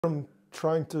from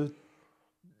trying to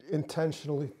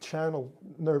intentionally channel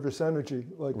nervous energy.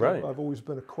 Like Right. I've always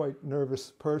been a quite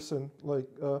nervous person. Like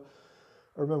I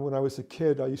remember when I was a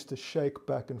kid, I used to shake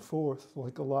back and forth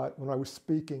like a lot when I was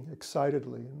speaking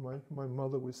excitedly, and my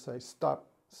mother would say, "Stop,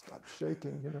 stop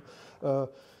shaking," you know.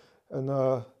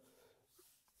 And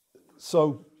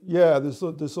So yeah,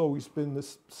 there's always been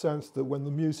this sense that when the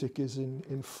music is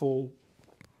in full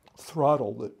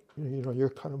throttle, that you're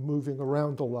kind of moving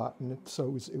around a lot, and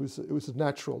so it was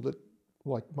natural that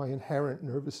like my inherent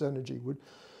nervous energy would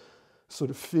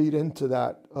sort of feed into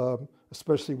that,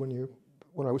 especially when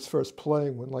I was first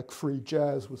playing, when like free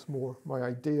jazz was more my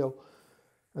ideal,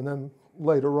 and then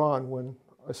later on when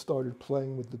I started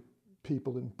playing with the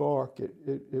people in Bach,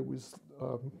 it was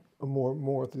a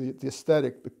more the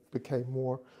aesthetic became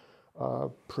more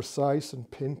precise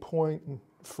and pinpoint and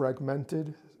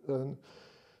fragmented, and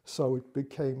so it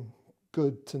became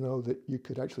good to know that you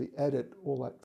could actually edit all that